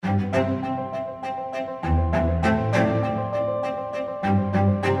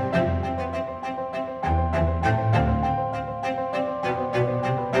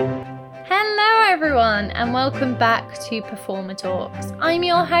And welcome back to Performer Talks. I'm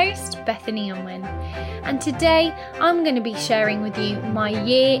your host, Bethany Unwin, and today I'm going to be sharing with you my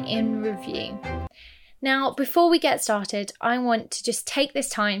year in review. Now, before we get started, I want to just take this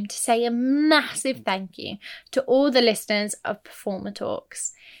time to say a massive thank you to all the listeners of Performer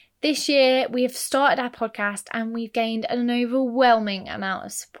Talks. This year, we have started our podcast and we've gained an overwhelming amount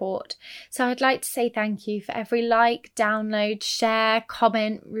of support. So I'd like to say thank you for every like, download, share,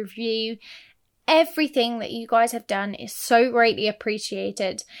 comment, review. Everything that you guys have done is so greatly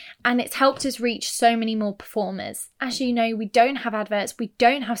appreciated, and it's helped us reach so many more performers. As you know, we don't have adverts, we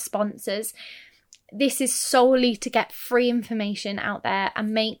don't have sponsors. This is solely to get free information out there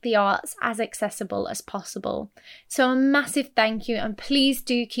and make the arts as accessible as possible. So a massive thank you, and please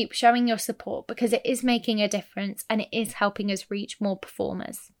do keep showing your support because it is making a difference and it is helping us reach more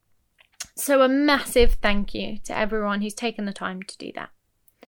performers. So a massive thank you to everyone who's taken the time to do that.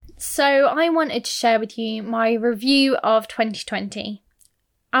 So I wanted to share with you my review of 2020.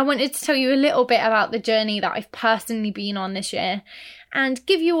 I wanted to tell you a little bit about the journey that I've personally been on this year and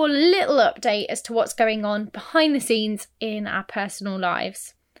give you all a little update as to what's going on behind the scenes in our personal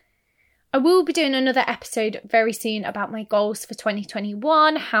lives. I will be doing another episode very soon about my goals for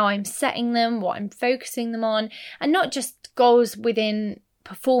 2021, how I'm setting them, what I'm focusing them on, and not just goals within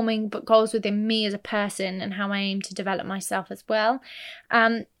performing, but goals within me as a person and how I aim to develop myself as well.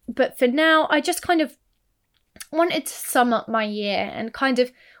 But for now, I just kind of wanted to sum up my year and kind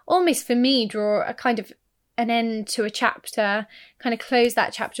of almost for me draw a kind of an end to a chapter, kind of close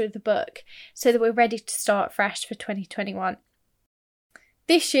that chapter of the book so that we're ready to start fresh for 2021.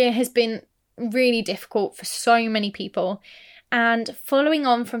 This year has been really difficult for so many people, and following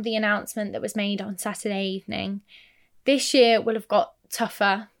on from the announcement that was made on Saturday evening, this year will have got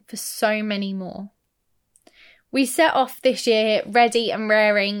tougher for so many more. We set off this year ready and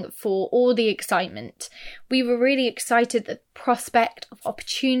raring for all the excitement. We were really excited at the prospect of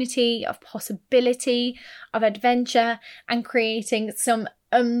opportunity, of possibility, of adventure, and creating some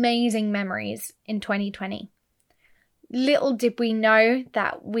amazing memories in 2020. Little did we know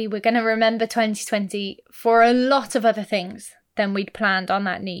that we were going to remember 2020 for a lot of other things than we'd planned on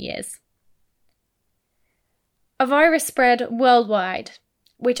that New Year's. A virus spread worldwide,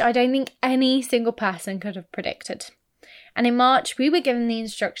 which I don't think any single person could have predicted. And in March, we were given the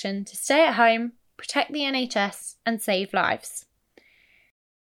instruction to stay at home, protect the NHS, and save lives.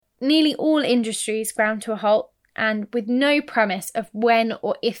 Nearly all industries ground to a halt, and with no promise of when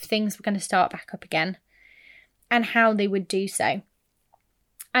or if things were going to start back up again, and how they would do so.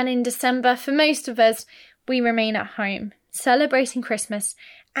 And in December, for most of us, we remain at home, celebrating Christmas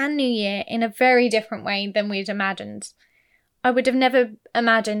and New Year in a very different way than we'd imagined. I would have never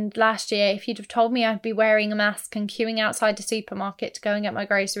imagined last year, if you'd have told me I'd be wearing a mask and queuing outside the supermarket to go and get my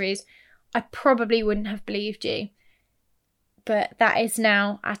groceries, I probably wouldn't have believed you. But that is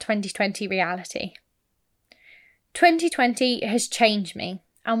now our 2020 reality. 2020 has changed me,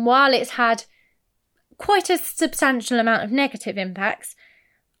 and while it's had quite a substantial amount of negative impacts,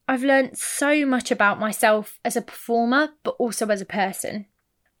 I've learnt so much about myself as a performer, but also as a person.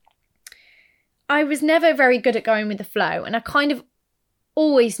 I was never very good at going with the flow, and I kind of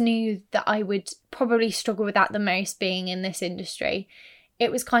always knew that I would probably struggle with that the most being in this industry.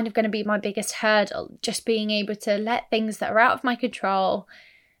 It was kind of going to be my biggest hurdle, just being able to let things that are out of my control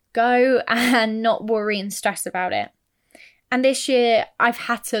go and not worry and stress about it. And this year, I've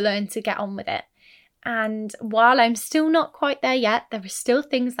had to learn to get on with it. And while I'm still not quite there yet, there are still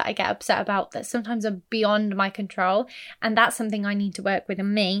things that I get upset about that sometimes are beyond my control, and that's something I need to work with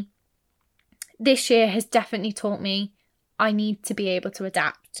in me. This year has definitely taught me I need to be able to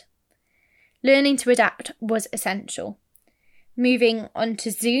adapt. Learning to adapt was essential. Moving onto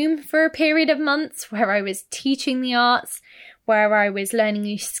Zoom for a period of months where I was teaching the arts, where I was learning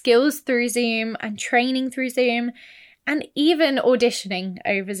new skills through Zoom and training through Zoom, and even auditioning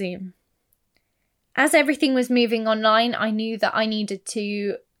over Zoom. As everything was moving online, I knew that I needed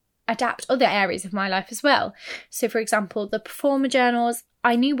to adapt other areas of my life as well. So, for example, the performer journals,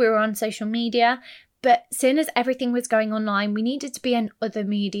 I knew we were on social media, but soon as everything was going online, we needed to be on other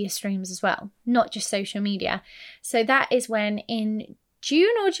media streams as well, not just social media. So that is when in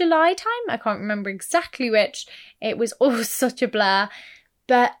June or July time, I can't remember exactly which, it was all such a blur,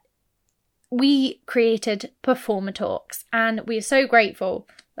 but we created Performer Talks, and we are so grateful,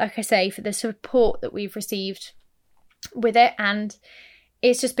 like I say, for the support that we've received with it. And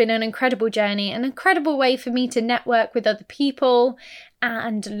it's just been an incredible journey, an incredible way for me to network with other people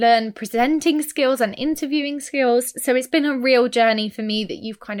and learn presenting skills and interviewing skills. So it's been a real journey for me that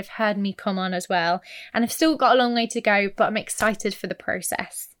you've kind of heard me come on as well. And I've still got a long way to go, but I'm excited for the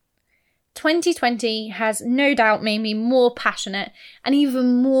process. 2020 has no doubt made me more passionate and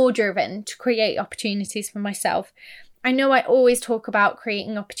even more driven to create opportunities for myself. I know I always talk about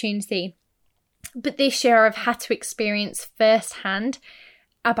creating opportunity, but this year I've had to experience firsthand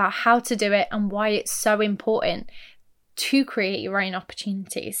about how to do it and why it's so important to create your own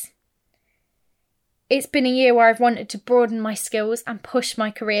opportunities. It's been a year where I've wanted to broaden my skills and push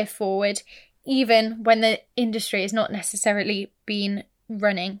my career forward, even when the industry has not necessarily been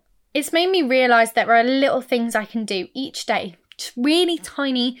running. It's made me realise that there are little things I can do each day, really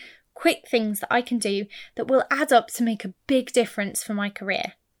tiny, quick things that I can do that will add up to make a big difference for my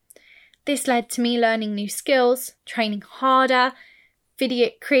career. This led to me learning new skills, training harder,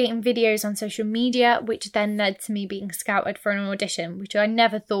 creating videos on social media, which then led to me being scouted for an audition, which I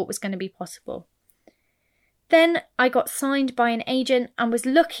never thought was going to be possible. Then I got signed by an agent and was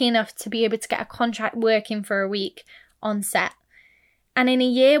lucky enough to be able to get a contract working for a week on set. And in a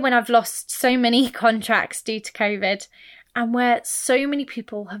year when I've lost so many contracts due to COVID, and where so many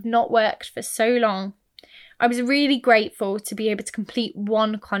people have not worked for so long, I was really grateful to be able to complete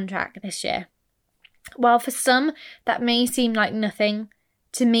one contract this year. While for some that may seem like nothing,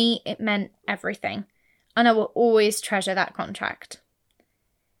 to me it meant everything, and I will always treasure that contract.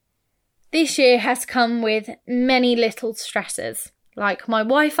 This year has come with many little stresses, like my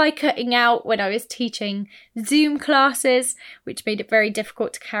Wi-Fi cutting out when I was teaching Zoom classes, which made it very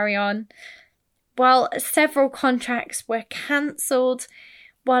difficult to carry on, while several contracts were cancelled,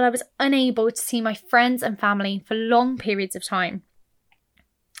 while I was unable to see my friends and family for long periods of time.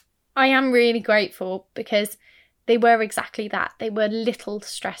 I am really grateful because they were exactly that. They were little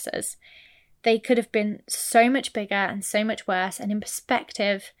stressors. They could have been so much bigger and so much worse. And in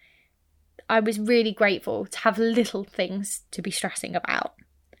perspective, I was really grateful to have little things to be stressing about.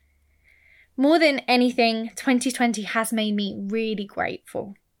 More than anything, 2020 has made me really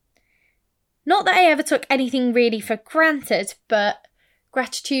grateful. Not that I ever took anything really for granted, but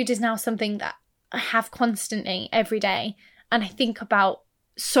gratitude is now something that I have constantly every day. And I think about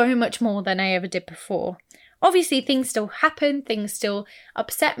so much more than I ever did before. Obviously, things still happen. Things still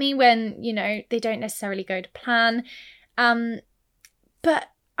upset me when, they don't necessarily go to plan. But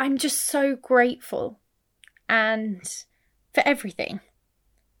I'm just so grateful and for everything.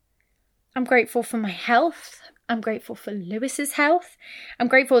 I'm grateful for my health. I'm grateful for Lewis's health. I'm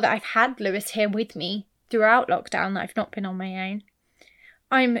grateful that I've had Lewis here with me throughout lockdown, that I've not been on my own.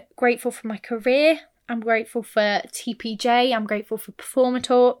 I'm grateful for my career. I'm grateful for TPJ. I'm grateful for Performer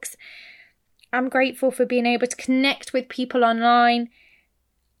Talks. I'm grateful for being able to connect with people online.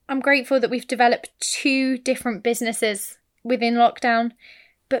 I'm grateful that we've developed 2 different businesses within lockdown.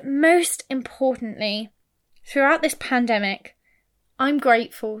 But most importantly, throughout this pandemic, I'm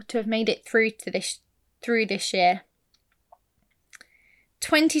grateful to have made it through this year.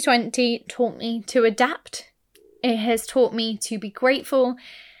 2020 taught me to adapt. It has taught me to be grateful.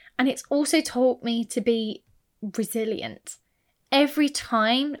 And it's also taught me to be resilient. Every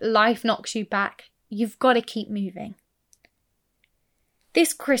time life knocks you back, you've got to keep moving.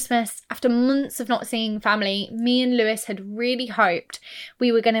 This Christmas, after months of not seeing family, me and Lewis had really hoped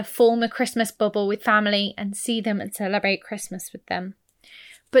we were going to form a Christmas bubble with family and see them and celebrate Christmas with them.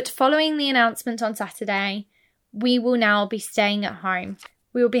 But following the announcement on Saturday, we will now be staying at home.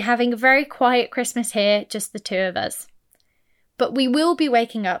 We will be having a very quiet Christmas here, just the 2 of us. But we will be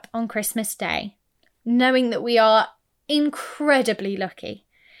waking up on Christmas Day, knowing that we are incredibly lucky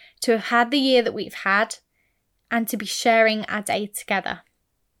to have had the year that we've had and to be sharing our day together.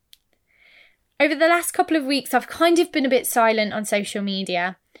 Over the last couple of weeks, I've kind of been a bit silent on social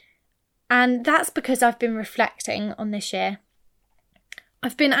media, and that's because I've been reflecting on this year.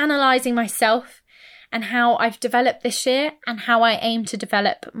 I've been analysing myself and how I've developed this year and how I aim to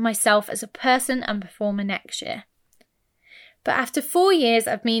develop myself as a person and performer next year. But after 4 years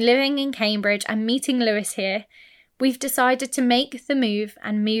of me living in Cambridge and meeting Lewis here, we've decided to make the move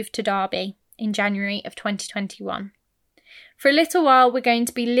and move to Derby in January of 2021. For a little while, we're going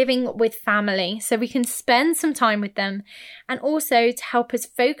to be living with family so we can spend some time with them, and also to help us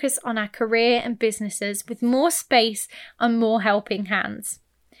focus on our career and businesses with more space and more helping hands.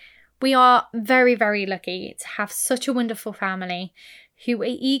 We are very, very lucky to have such a wonderful family who are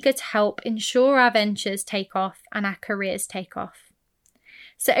eager to help ensure our ventures take off and our careers take off.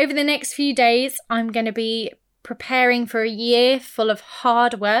 So over the next few days, I'm going to be preparing for a year full of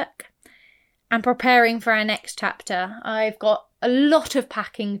hard work and preparing for our next chapter. I've got a lot of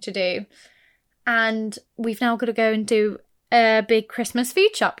packing to do, and we've now got to go and do a big Christmas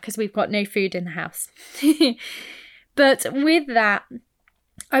food shop because we've got no food in the house. But with that,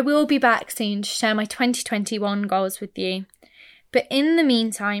 I will be back soon to share my 2021 goals with you. But in the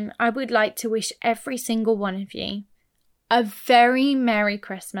meantime, I would like to wish every single one of you a very Merry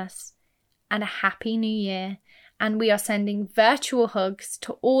Christmas and a Happy New Year. And we are sending virtual hugs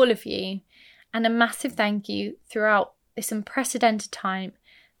to all of you and a massive thank you throughout this unprecedented time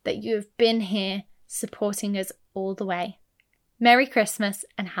that you have been here supporting us all the way. Merry Christmas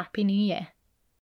and Happy New Year.